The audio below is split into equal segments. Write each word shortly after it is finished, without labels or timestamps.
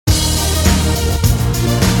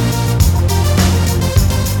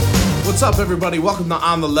What's up, everybody? Welcome to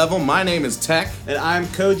On the Level. My name is Tech. And I'm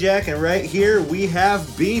Kojak, and right here we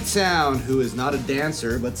have B-Town, who is not a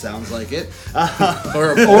dancer, but sounds like it.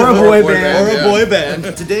 Or a boy band. Or a boy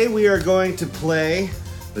band. Today we are going to play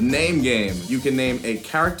The name game. You can name a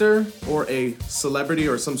character or a celebrity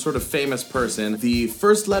or some sort of famous person. The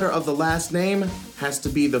first letter of the last name has to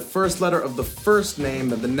be the first letter of the first name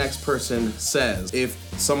that the next person says. If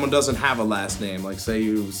someone doesn't have a last name, like say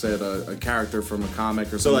you said a character from a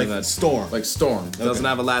comic or something like Storm. Like Storm doesn't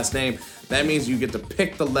have a last name, that means you get to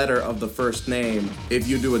pick the letter of the first name. If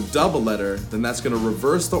you do a double letter, then that's gonna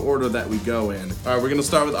reverse the order that we go in. All right, we're gonna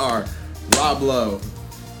start with R. Rob Lowe.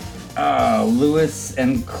 Lewis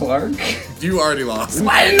and Clark? You already lost.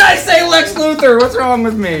 Why didn't I say Lex Luthor? What's wrong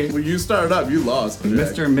with me? Well, you started up, you lost.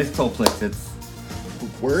 Mr. Mixelplexits.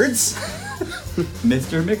 words.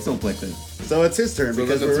 Mr. Mixelplexits. So it's his turn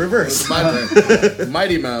because we're It's reversed. my turn.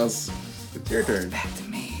 Mighty Mouse. It's your turn. Back to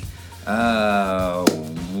me.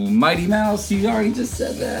 Mighty Mouse, you already just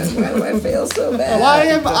said that. Why do I fail so bad? Why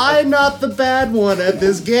am I not the bad one at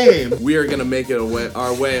this game? We are gonna make it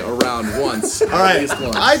our way around once. All right, At least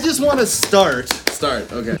once. I just want to start.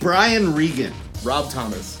 Start, okay. Brian Regan. Rob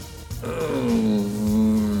Thomas.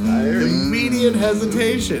 Immediate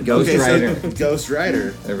hesitation. Ghost Rider. So Ghost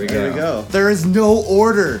Rider. There we There go. we go. There is no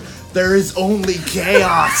order. There is only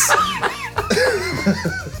chaos.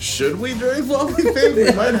 Should we drink while we think? We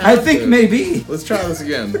might have I think to. maybe. Let's try this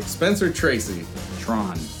again. Spencer Tracy.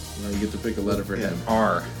 Tron. Now you get to pick a letter for him.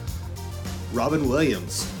 R. Robin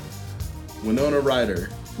Williams. Winona Ryder.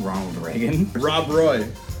 Ronald Reagan. Rob Roy.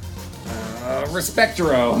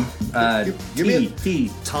 Respectro. Give me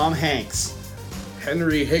T. Tom Hanks.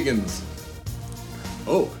 Henry Higgins.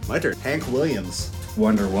 Oh, my turn. Hank Williams.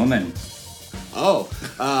 Wonder Woman. Oh,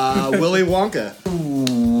 Willy Wonka.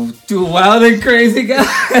 Ooh, two wild and crazy guys.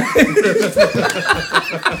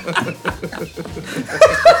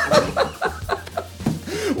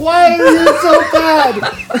 Why are you so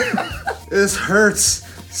bad? This hurts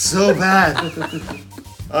so bad.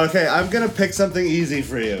 Okay, I'm gonna pick something easy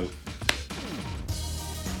for you.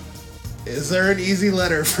 Is there an easy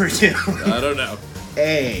letter for you? I don't know.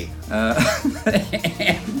 A.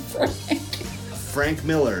 Frank. Frank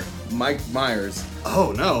Miller. Mike Myers.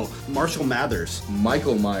 Oh no, Marshall Mathers.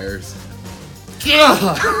 Michael Myers.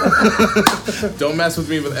 Don't mess with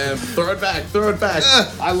me with M. Throw it back. Throw it back.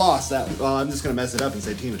 I lost that. Well, I'm just gonna mess it up and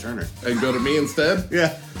say Tina Turner. And go to me instead.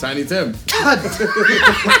 Yeah. Tiny Tim. God.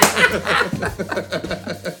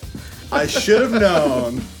 I should have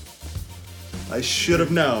known. I should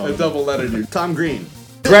have I known. double lettered you. Tom Green.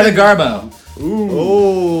 Greta Garbo. Ooh.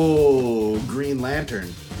 Oh, Green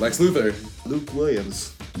Lantern. Lex Luthor. Luke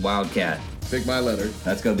Williams. Wildcat. Pick my letter.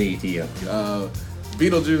 Let's go B to you.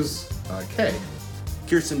 Beetlejuice. K.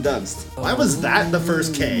 Kirsten Dunst. Why was that the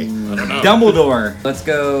first K? I don't know. Dumbledore. Let's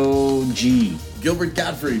go G. Gilbert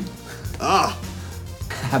Gottfried. Ah,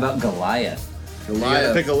 How about Goliath? you gotta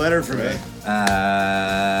Goliath. pick a letter for me.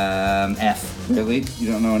 F. Really?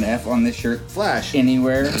 You don't know an F on this shirt Flash.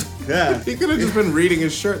 anywhere? Yeah. He could have just been reading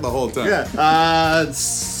his shirt the whole time. Yeah.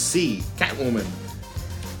 C. Catwoman.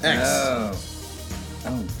 X.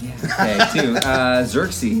 Oh, yeah. Okay, 2.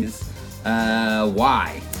 Xerxes.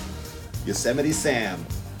 Y. Yosemite Sam.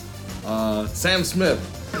 Sam Smith.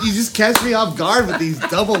 You just catch me off guard with these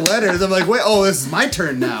double letters. I'm like, wait, oh, this is my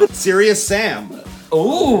turn now. Serious Sam.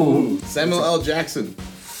 Ooh. Samuel L. Jackson.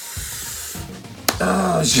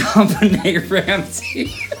 Oh, Jean-Benet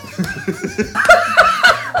Ramsey.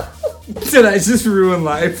 Did I just ruin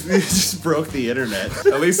life? You just broke the internet.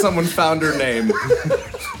 At least someone found her name.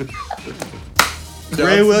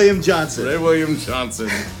 Ray William Johnson. Ray William Johnson.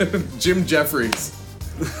 Jim Jeffries.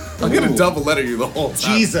 I'm gonna double letter you the whole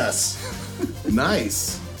time. Jesus.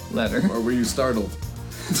 Nice. Letter. Or were you startled?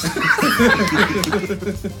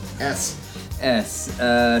 S.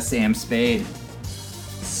 S. Sam Spade.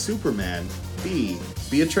 Superman. B.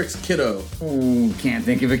 Beatrix Kiddo. Ooh, can't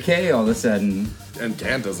think of a K all of a sudden. And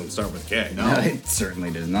Can doesn't start with K. No, it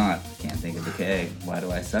certainly does not. Can't think of a K. Why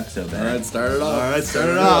do I suck so bad? Alright, start it off. Alright, start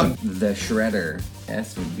it off. The Shredder.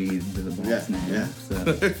 S would be the boss name. yeah. So.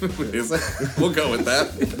 Is it? We'll go with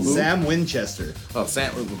that. Sam Winchester. Oh,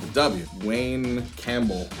 Sam with the W. Wayne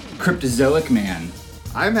Campbell. Cryptozoic Man.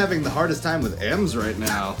 I'm having the hardest time with M's right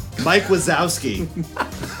now. Mike Wazowski.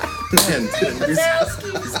 Man,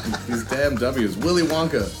 these damn W's. Willy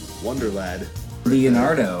Wonka. Wonderlad.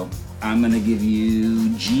 Leonardo. I'm gonna give you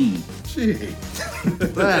G. Gee.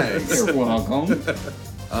 Thanks. You're welcome.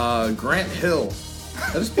 Grant Hill.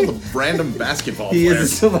 I just pulled a random basketball He player.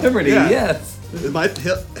 is a celebrity, Yeah. yes. Is my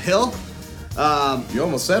Hill? You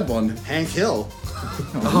almost said one. Hank Hill.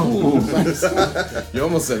 Oh, you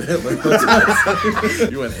almost said Hitler.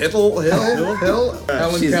 You went Hill?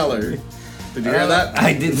 Helen Keller. Did you hear that?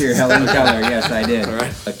 I did hear Helen Keller. Yes, I did. All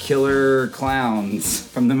right. A Killer Clowns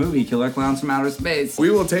from the movie Killer Clowns from Outer Space. We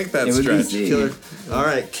will take that It would be stretch. C. All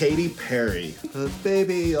right, Katy Perry. A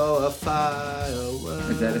baby or a firework.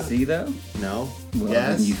 Is that a C though? No. Well,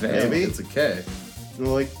 Yes. then you failed. Maybe. It's a K.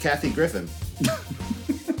 Well, like Kathy Griffin.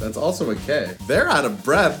 That's also a K. They're out of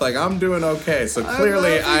breath. Like, I'm doing okay. So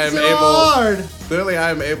clearly Clearly I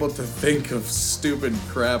am able to think of stupid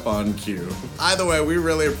crap on cue. Either way, we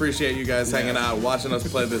really appreciate you guys hanging out, watching us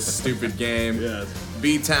play this stupid game. Yes.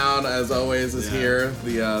 B-Town, as always, is here,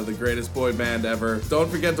 the greatest boy band ever. Don't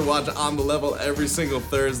forget to watch On The Level every single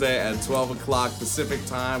Thursday at 12 o'clock Pacific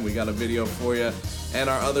time. We got a video for you. And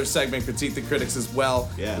our other segment, Critique the Critics, as well.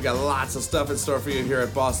 Yeah. We got lots of stuff in store for you here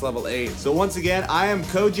at Boss Level 8. So once again, I am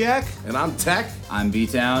Kojak. And I'm Tech. I'm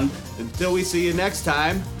B-Town. Until we see you next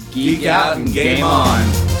time, Geek out and game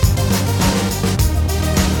on.